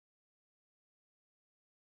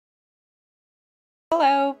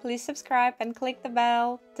Hello, please subscribe and click the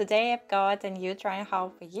bell. Today I've got a new try haul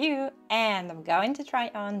for you and I'm going to try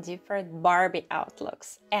on different Barbie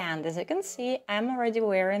outlooks. And as you can see, I'm already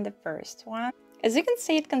wearing the first one. As you can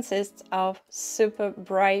see, it consists of super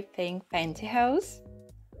bright pink pantyhose,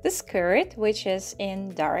 the skirt, which is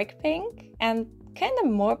in dark pink and kind of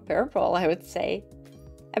more purple, I would say,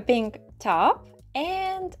 a pink top,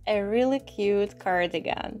 and a really cute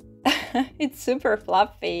cardigan. It's super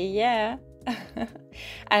fluffy, yeah.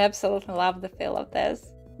 I absolutely love the feel of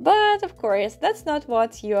this. But of course, that's not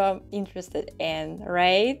what you're interested in,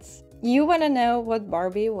 right? You want to know what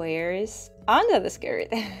Barbie wears under the skirt.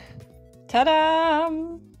 Ta-da!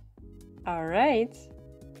 Alright.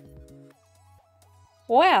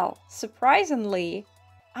 Well, surprisingly,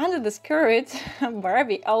 under the skirt,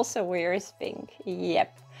 Barbie also wears pink.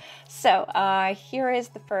 Yep. So here is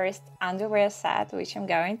the first underwear set, which I'm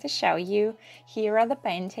going to show you. Here are the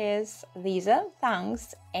panties. These are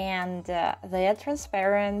thongs, and they are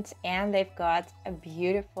transparent, and they've got a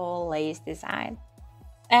beautiful lace design.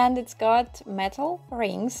 And it's got metal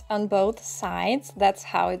rings on both sides. That's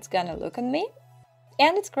how it's gonna look on me.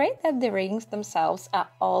 And it's great that the rings themselves are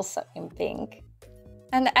also in pink.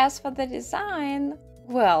 And as for the design,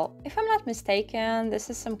 well, if I'm not mistaken, this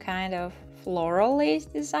is some kind of floral lace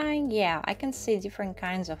design. Yeah, I can see different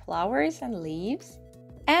kinds of flowers and leaves.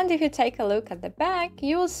 And if you take a look at the back,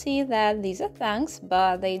 you will see that these are thongs,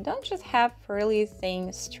 but they don't just have really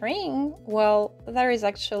thin string. Well, there is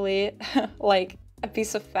actually like a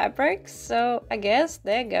piece of fabric, so I guess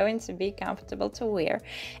they're going to be comfortable to wear.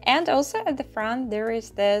 And also at the front there is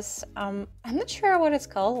this, I'm not sure what it's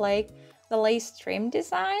called, like the lace trim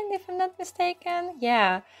design, if I'm not mistaken.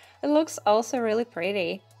 Yeah, it looks also really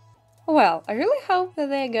pretty. Well, I really hope that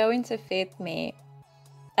they're going to fit me.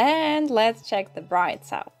 And let's check the bra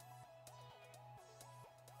itself.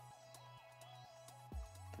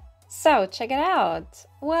 So, check it out.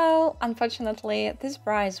 Well, unfortunately, this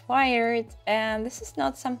bra is wired, and this is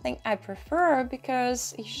not something I prefer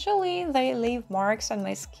because usually they leave marks on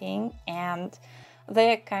my skin and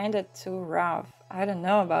they're kinda too rough. I don't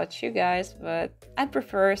know about you guys, but I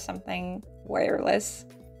prefer something wireless.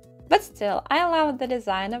 But still, I love the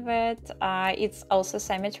design of it. It's also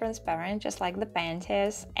semi-transparent, just like the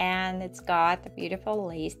panties, and it's got a beautiful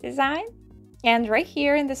lace design. And right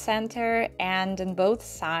here in the center and on both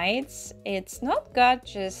sides, it's not got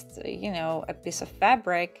just, a piece of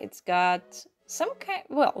fabric. It's got some kind,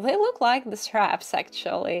 well, they look like the straps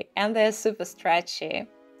actually, and they're super stretchy.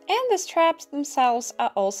 And the straps themselves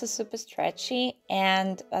are also super stretchy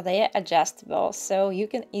and they are adjustable, so you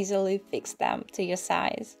can easily fix them to your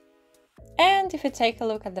size. And if you take a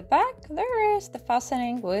look at the back, there is the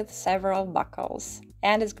fastening with several buckles.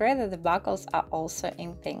 And it's great that the buckles are also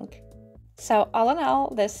in pink. So all in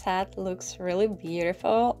all, this set looks really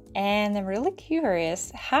beautiful, and I'm really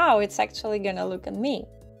curious how it's actually gonna look on me.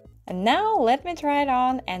 And now let me try it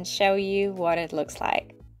on and show you what it looks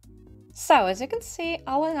like. So as you can see,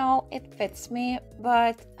 all in all, it fits me,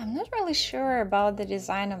 but I'm not really sure about the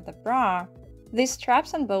design of the bra. These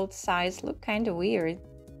straps on both sides look kinda weird.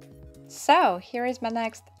 So here is my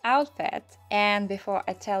next outfit, and before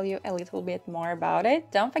I tell you a little bit more about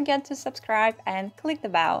it, don't forget to subscribe and click the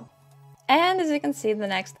bell. And as you can see, the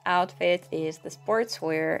next outfit is the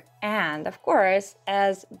sportswear, and of course,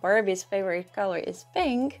 as Barbie's favorite color is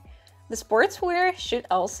pink, the sportswear should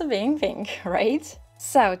also be in pink, right?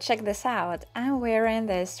 So check this out, I'm wearing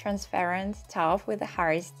this transparent top with a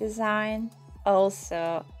heart design,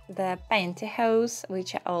 also the pantyhose,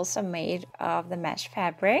 which are also made of the mesh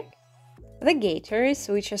fabric, the gaiters,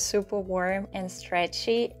 which are super warm and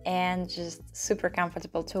stretchy and just super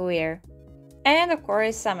comfortable to wear. And of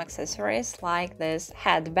course some accessories like this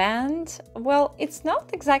headband. Well, it's not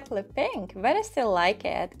exactly pink, but I still like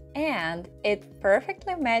it, and it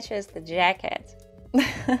perfectly matches the jacket.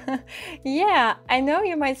 Yeah, I know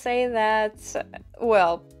you might say that,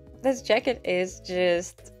 well, this jacket is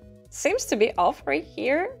just seems to be off right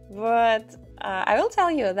here, but I will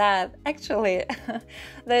tell you that actually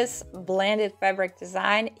this blended fabric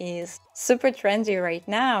design is super trendy right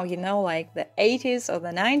now, like the 80s or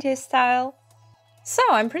the 90s style. So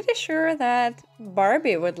I'm pretty sure that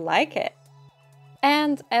Barbie would like it.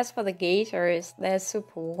 And as for the gaiters, they're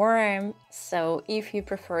super warm, so if you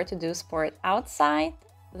prefer to do sport outside,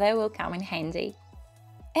 they will come in handy.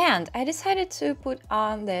 And I decided to put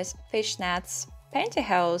on this fishnets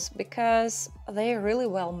pantyhose because they're really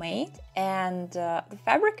well made, and the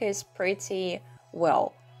fabric is pretty,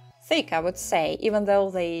 well, thick, I would say, even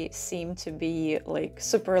though they seem to be like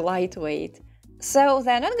super lightweight. So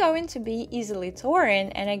they're not going to be easily torn,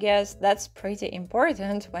 and I guess that's pretty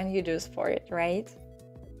important when you do sport, right?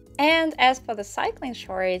 And as for the cycling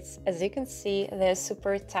shorts, as you can see, they're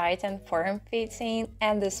super tight and form-fitting,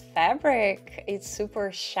 and this fabric is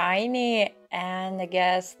super shiny, and I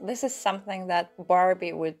guess this is something that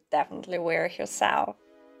Barbie would definitely wear herself.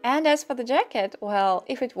 And as for the jacket, well,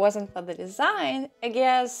 if it wasn't for the design, I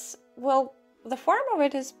guess, well, the form of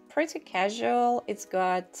it is pretty casual. It's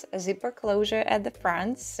got a zipper closure at the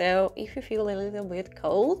front, so if you feel a little bit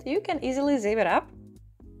cold, you can easily zip it up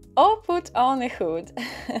or put on a hood.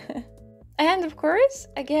 And of course,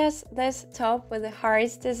 I guess this top with the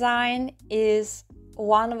hearts design is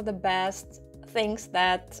one of the best things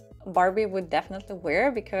that Barbie would definitely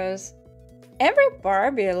wear, because every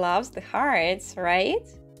Barbie loves the hearts, right?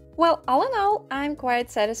 Well, all in all, I'm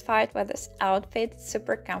quite satisfied with this outfit. It's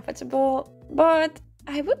super comfortable, but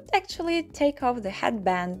I would actually take off the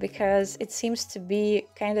headband because it seems to be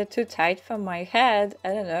kind of too tight for my head. I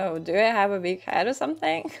don't know, do I have a big head or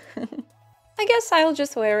something? I guess I'll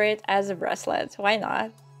just wear it as a bracelet, why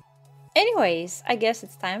not? Anyways, I guess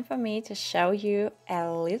it's time for me to show you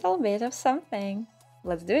a little bit of something.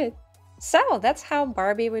 Let's do it! So that's how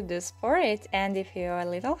Barbie would do sport, and if you're a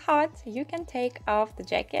little hot, you can take off the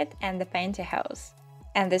jacket and the pantyhose.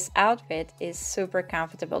 And this outfit is super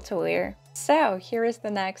comfortable to wear. So here is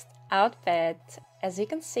the next outfit. As you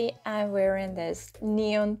can see, I'm wearing this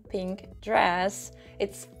neon pink dress.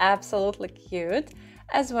 It's absolutely cute,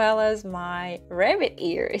 as well as my rabbit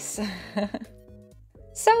ears.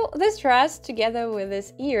 So this dress together with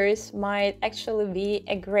these ears might actually be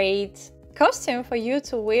a great costume for you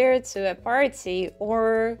to wear to a party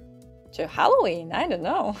or to Halloween, I don't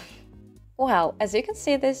know. Well, as you can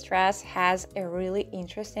see, this dress has a really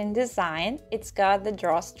interesting design. It's got the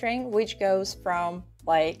drawstring, which goes from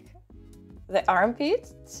like the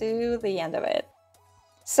armpit to the end of it.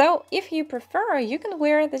 So if you prefer, you can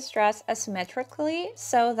wear this dress asymmetrically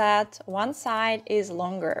so that one side is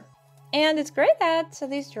longer. And it's great that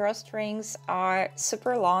these drawstrings are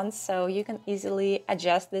super long, so you can easily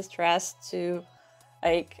adjust this dress to,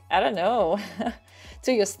 like, I don't know,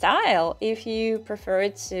 to your style. If you prefer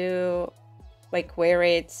to like wear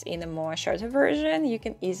it in a more shorter version, you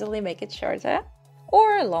can easily make it shorter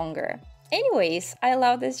or longer. Anyways, I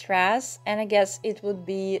love this dress, and I guess it would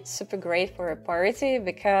be super great for a party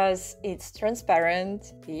because it's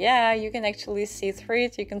transparent. Yeah, you can actually see through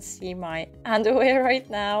it. You can see my underwear right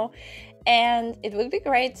now. And it would be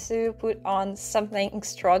great to put on something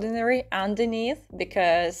extraordinary underneath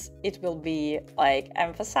because it will be like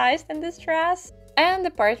emphasized in this dress. And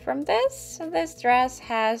apart from this dress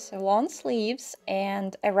has long sleeves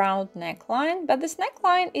and a round neckline, but this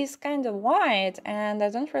neckline is kind of wide and I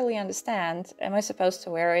don't really understand. Am I supposed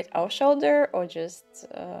to wear it off shoulder or just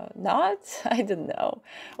not? I don't know.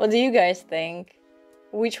 What do you guys think?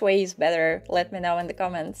 Which way is better? Let me know in the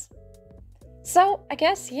comments. So I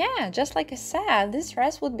guess, yeah, just like I said, this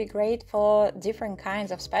dress would be great for different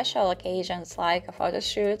kinds of special occasions like a photo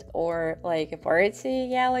shoot or like a party,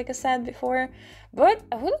 yeah, like I said before. But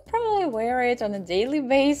I wouldn't probably wear it on a daily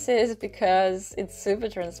basis because it's super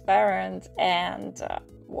transparent and,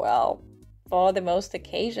 well, for the most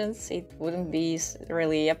occasions it wouldn't be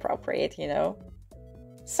really appropriate, you know.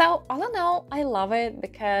 So all in all, I love it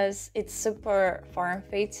because it's super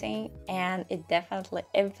form-fitting and it definitely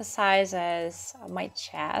emphasizes my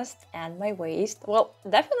chest and my waist. Well,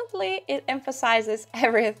 definitely it emphasizes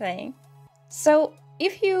everything. So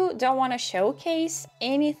if you don't want to showcase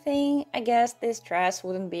anything, I guess this dress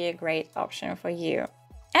wouldn't be a great option for you.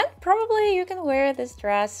 And probably you can wear this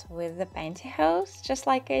dress with the pantyhose, just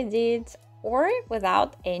like I did, or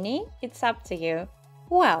without any, it's up to you.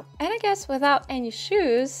 Well, and I guess without any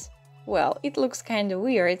shoes, well, it looks kind of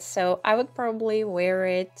weird, so I would probably wear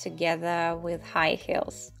it together with high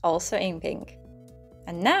heels, also in pink.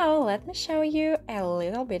 And now let me show you a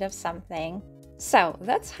little bit of something. So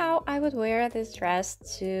that's how I would wear this dress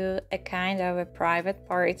to a kind of a private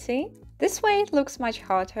party. This way it looks much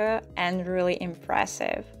hotter and really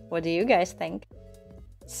impressive. What do you guys think?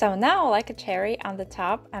 So now, like a cherry on the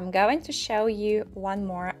top, I'm going to show you one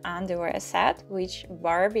more underwear set, which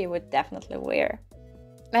Barbie would definitely wear.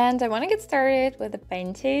 And I want to get started with the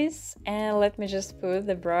panties, and let me just put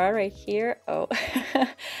the bra right here. Oh,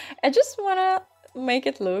 I just want to make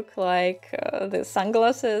it look like the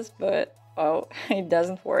sunglasses, but oh, it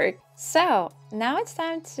doesn't work. So now it's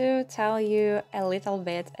time to tell you a little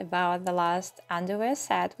bit about the last underwear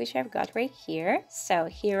set, which I've got right here. So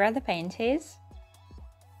here are the panties.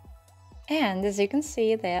 And as you can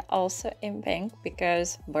see, they're also in pink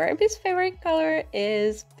because Barbie's favorite color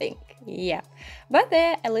is pink. Yeah, but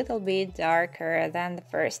they're a little bit darker than the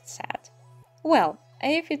first set. Well,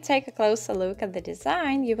 if you take a closer look at the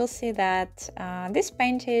design, you will see that these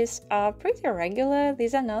panties are pretty regular.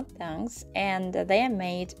 These are not dunks, and they are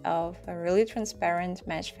made of a really transparent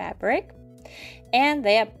mesh fabric, and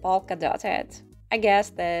they are polka dotted. I guess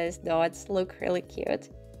these dots look really cute.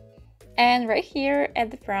 And right here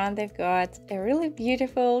at the front, they've got a really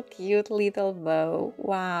beautiful, cute little bow.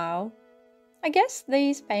 Wow! I guess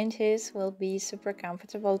these panties will be super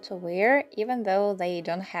comfortable to wear, even though they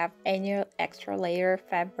don't have any extra layer of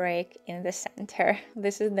fabric in the center.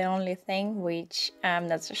 This is the only thing which I'm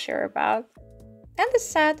not so sure about. And the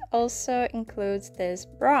set also includes this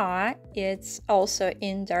bra. It's also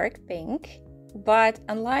in dark pink, but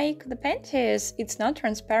unlike the panties, it's not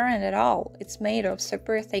transparent at all. It's made of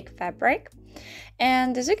super thick fabric.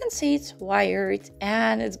 And as you can see, it's wired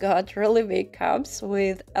and it's got really big cups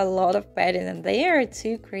with a lot of padding in there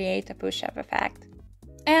to create a push-up effect.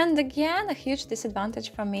 And again, a huge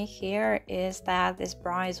disadvantage for me here is that this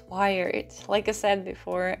bra is wired. Like I said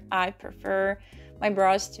before, I prefer my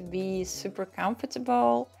bras to be super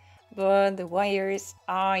comfortable, but the wires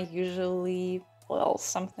are usually, well,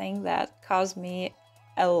 something that cause me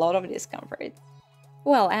a lot of discomfort.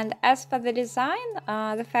 Well, and as for the design,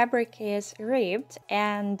 the fabric is ribbed,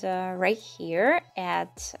 and right here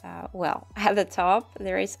well, at the top,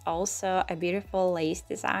 there is also a beautiful lace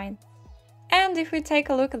design. And if we take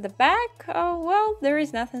a look at the back, well, there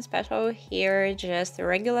is nothing special here, just a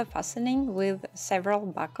regular fastening with several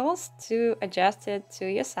buckles to adjust it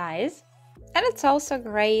to your size. And it's also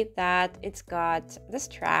great that it's got the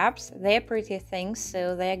straps. They're pretty thin,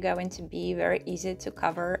 so they're going to be very easy to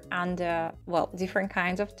cover under, well, different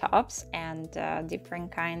kinds of tops and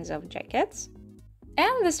different kinds of jackets.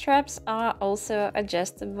 And the straps are also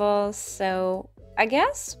adjustable, so I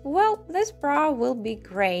guess, well, this bra will be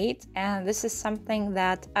great, and this is something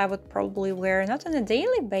that I would probably wear not on a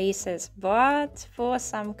daily basis, but for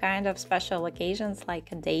some kind of special occasions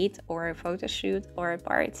like a date or a photo shoot or a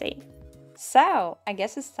party. So, I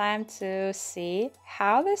guess it's time to see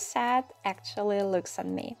how this set actually looks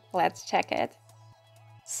on me. Let's check it.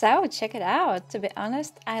 So, check it out. To be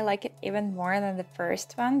honest, I like it even more than the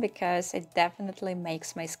first one because it definitely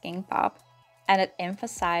makes my skin pop and it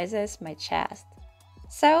emphasizes my chest.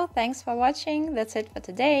 So, thanks for watching. That's it for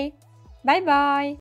today. Bye bye!